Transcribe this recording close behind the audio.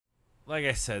like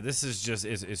I said, this is just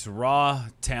it's raw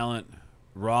talent,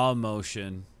 raw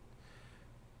emotion,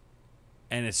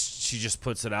 and she just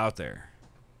puts it out there,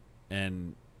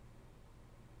 and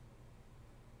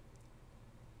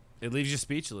it leaves you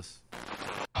speechless.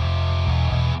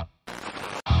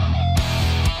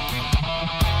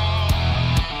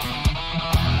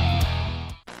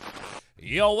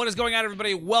 Yo, what is going on,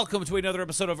 everybody? Welcome to another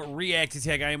episode of React to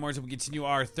Tag. I am Morris, and we continue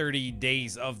our 30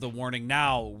 days of the warning.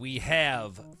 Now, we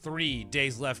have 3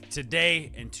 days left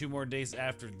today and 2 more days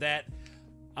after that.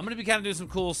 I'm going to be kind of doing some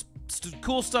cool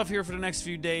stuff here for the next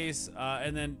few days.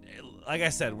 And then, like I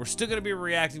said, we're still going to be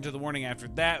reacting to the warning after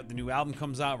that. The new album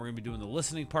comes out. We're going to be doing the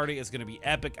listening party. It's going to be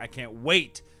epic. I can't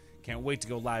wait. Can't wait to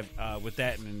go live with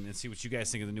that and see what you guys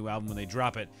think of the new album when they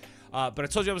drop it. But I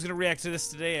told you I was going to react to this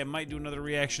today. I might do another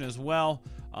reaction as well.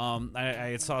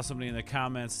 I saw somebody in the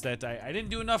comments that I didn't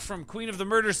do enough from Queen of the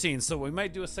Murder Scene, so we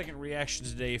might do a second reaction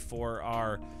today for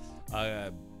our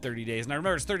 30 days. Now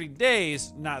remember, it's 30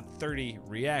 days, not 30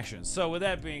 reactions. So with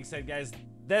that being said, guys,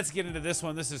 let's get into this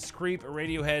one. This is Creep,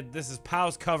 Radiohead. This is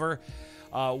Pow's cover,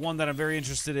 one that I'm very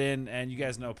interested in, and you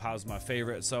guys know Pow's my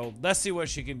favorite. So let's see what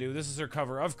she can do. This is her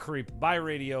cover of Creep by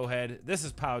Radiohead. This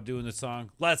is Pow doing the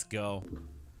song. Let's go.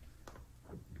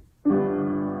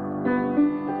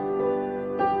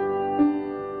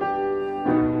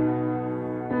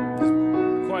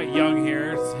 Quite young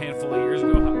here. It's a handful of years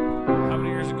ago. How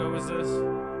many years ago was this?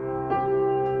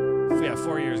 Yeah,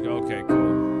 4 years ago. Okay,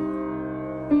 cool.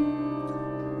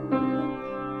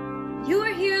 You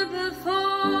were here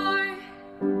before.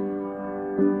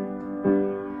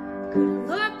 Could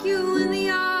look you in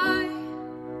the eye.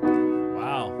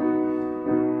 Wow.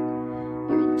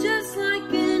 You're just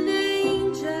like an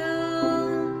angel.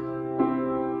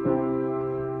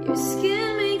 Your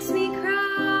skin makes me cry.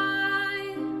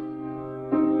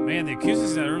 Man, the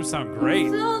acoustics in that room sound great.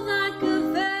 Feel like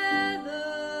a feather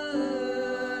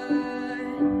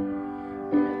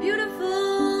in a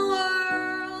beautiful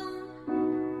world.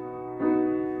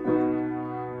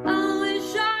 I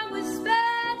wish I was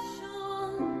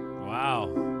special. Wow.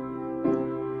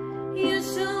 You're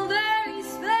so very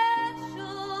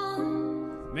special.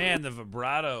 Man, the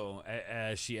vibrato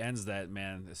as she ends that,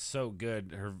 man, is so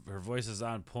good. Her voice is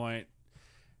on point.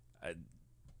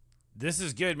 This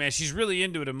is good, man. She's really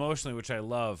into it emotionally, which I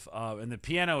love. And the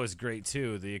piano is great,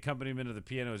 too. The accompaniment of the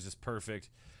piano is just perfect.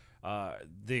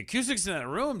 The acoustics in that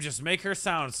room just make her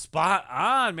sound spot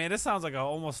on, man. It sounds like a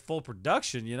almost full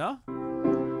production, you know?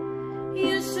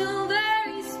 You're so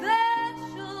very special.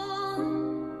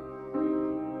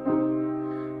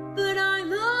 But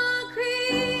I'm a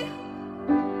creep.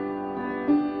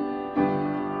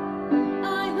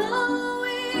 I'm a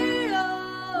weirdo.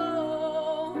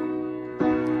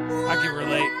 I can relate.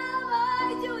 What am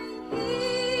I doing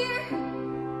here?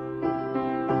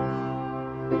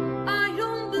 I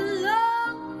don't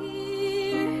belong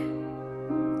here.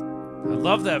 I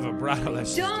love that vibrato that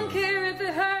she's Don't doing. care if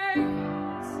it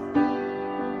hurts.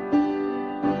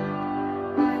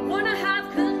 I wanna have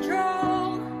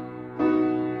control.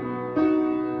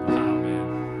 Wow, man.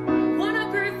 I want a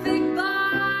perfect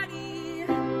body.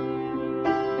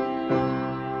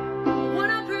 I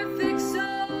want a perfect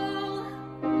soul.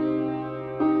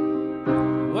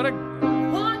 What a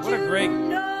Want What a you great- to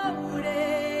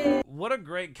notice. What a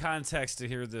great context to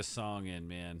hear this song in,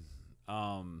 man.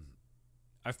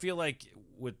 I feel like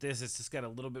with this, it's just got a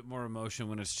little bit more emotion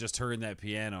when it's just her and that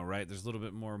piano, right? There's a little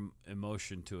bit more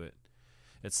emotion to it.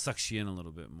 It sucks you in a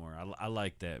little bit more. I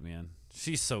like that, man.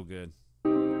 She's so good.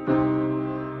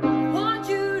 Want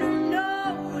you to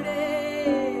notice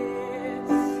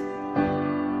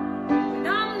when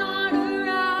I'm not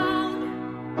around.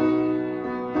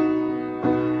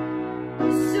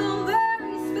 You're so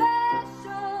very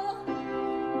special.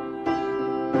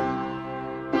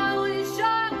 I wish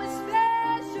I was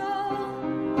special,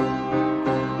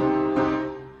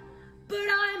 but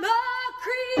I'm a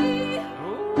creep.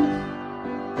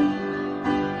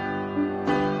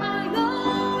 I'm a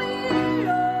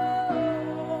weirdo.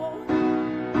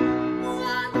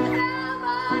 What am I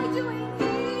doing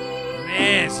here?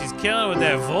 Man, she's killing it with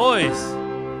that voice.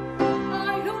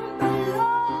 I don't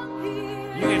belong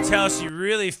here. You can tell she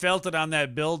really felt it on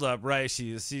that build-up, right?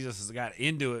 She just got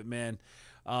into it, man.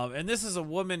 And this is a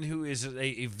woman who is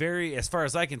a very, as far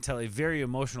as I can tell, a very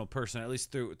emotional person, at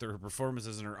least through her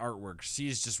performances and her artwork.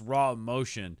 She's just raw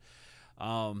emotion.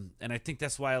 And I think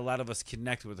that's why a lot of us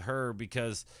connect with her,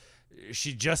 because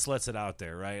she just lets it out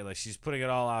there, right? Like, she's putting it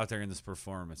all out there in this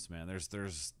performance, man.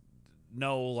 There's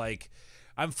no, like,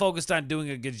 I'm focused on doing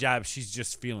a good job. She's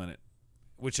just feeling it,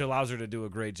 which allows her to do a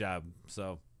great job.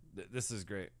 So this is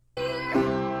great.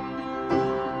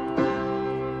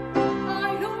 I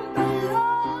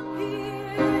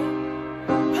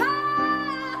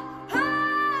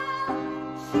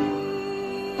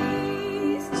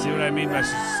mean by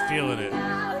she's feeling it?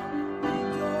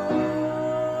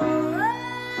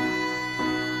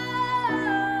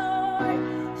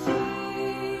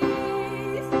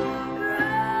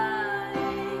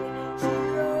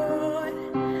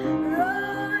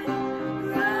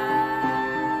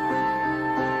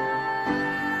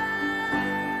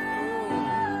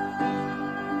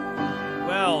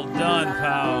 Well done,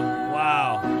 pal.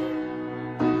 Wow.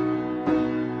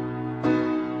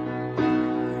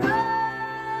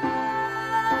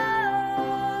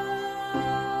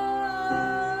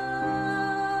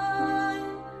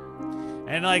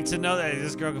 And like to know that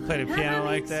this girl can play the piano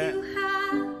like that.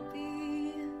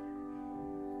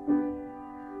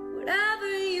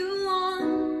 Whatever you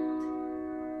want,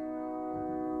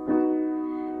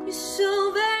 you're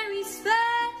so very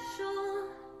special.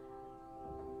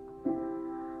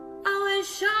 I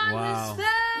wish I Wow. was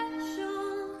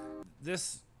special.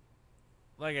 This,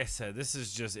 like I said, this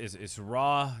is just it's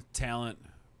raw talent,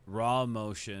 raw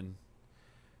emotion,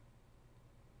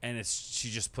 and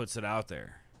she just puts it out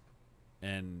there.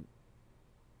 And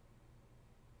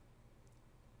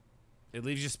it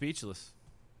leaves you speechless.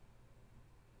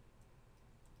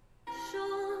 I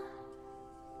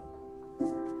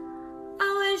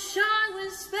wish I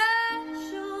was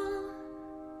special,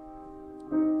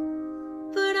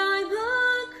 but I'm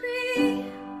a creep.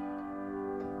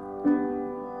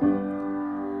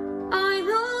 I'm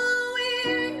a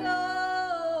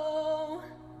weirdo.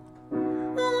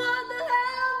 What the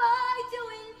hell am I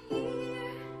doing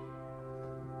here?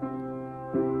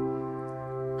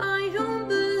 I don't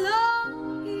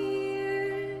belong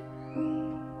here.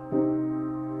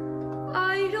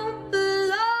 I don't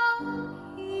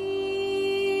belong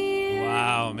here.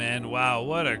 Wow, man. Wow,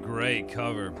 what a great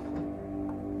cover.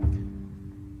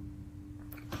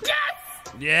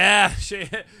 Yes!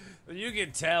 Yeah, you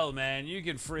can tell, man. You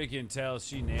can freaking tell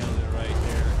she nailed it right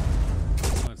there.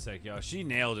 One sec, y'all. She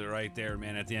nailed it right there,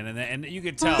 man, at the end. And you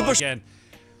can tell, again,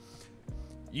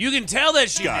 you can tell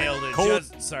that she nailed it.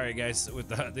 Just, sorry, guys, with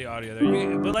the audio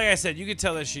there. But like I said, you can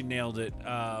tell that she nailed it.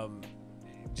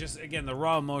 Just, again, the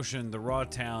raw emotion, the raw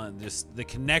talent, just the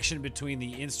connection between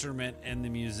the instrument and the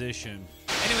musician.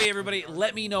 Anyway, everybody,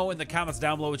 let me know in the comments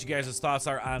down below what you guys' thoughts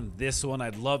are on this one.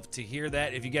 I'd love to hear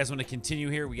that. If you guys want to continue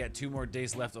here, we got 2 more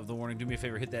days left of the warning. Do me a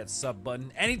favor, hit that sub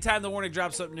button. Anytime the warning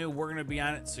drops something new, we're going to be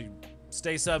on it, so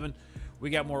stay subbing. We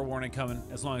got more warning coming.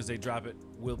 As long as they drop it,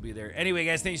 we'll be there. Anyway,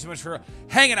 guys, thank you so much for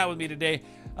hanging out with me today.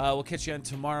 We'll catch you on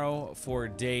tomorrow for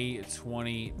day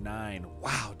 29.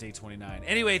 Wow, day 29.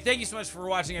 Anyway, thank you so much for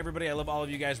watching, everybody. I love all of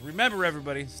you guys. Remember,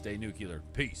 everybody, stay nuclear.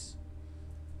 Peace.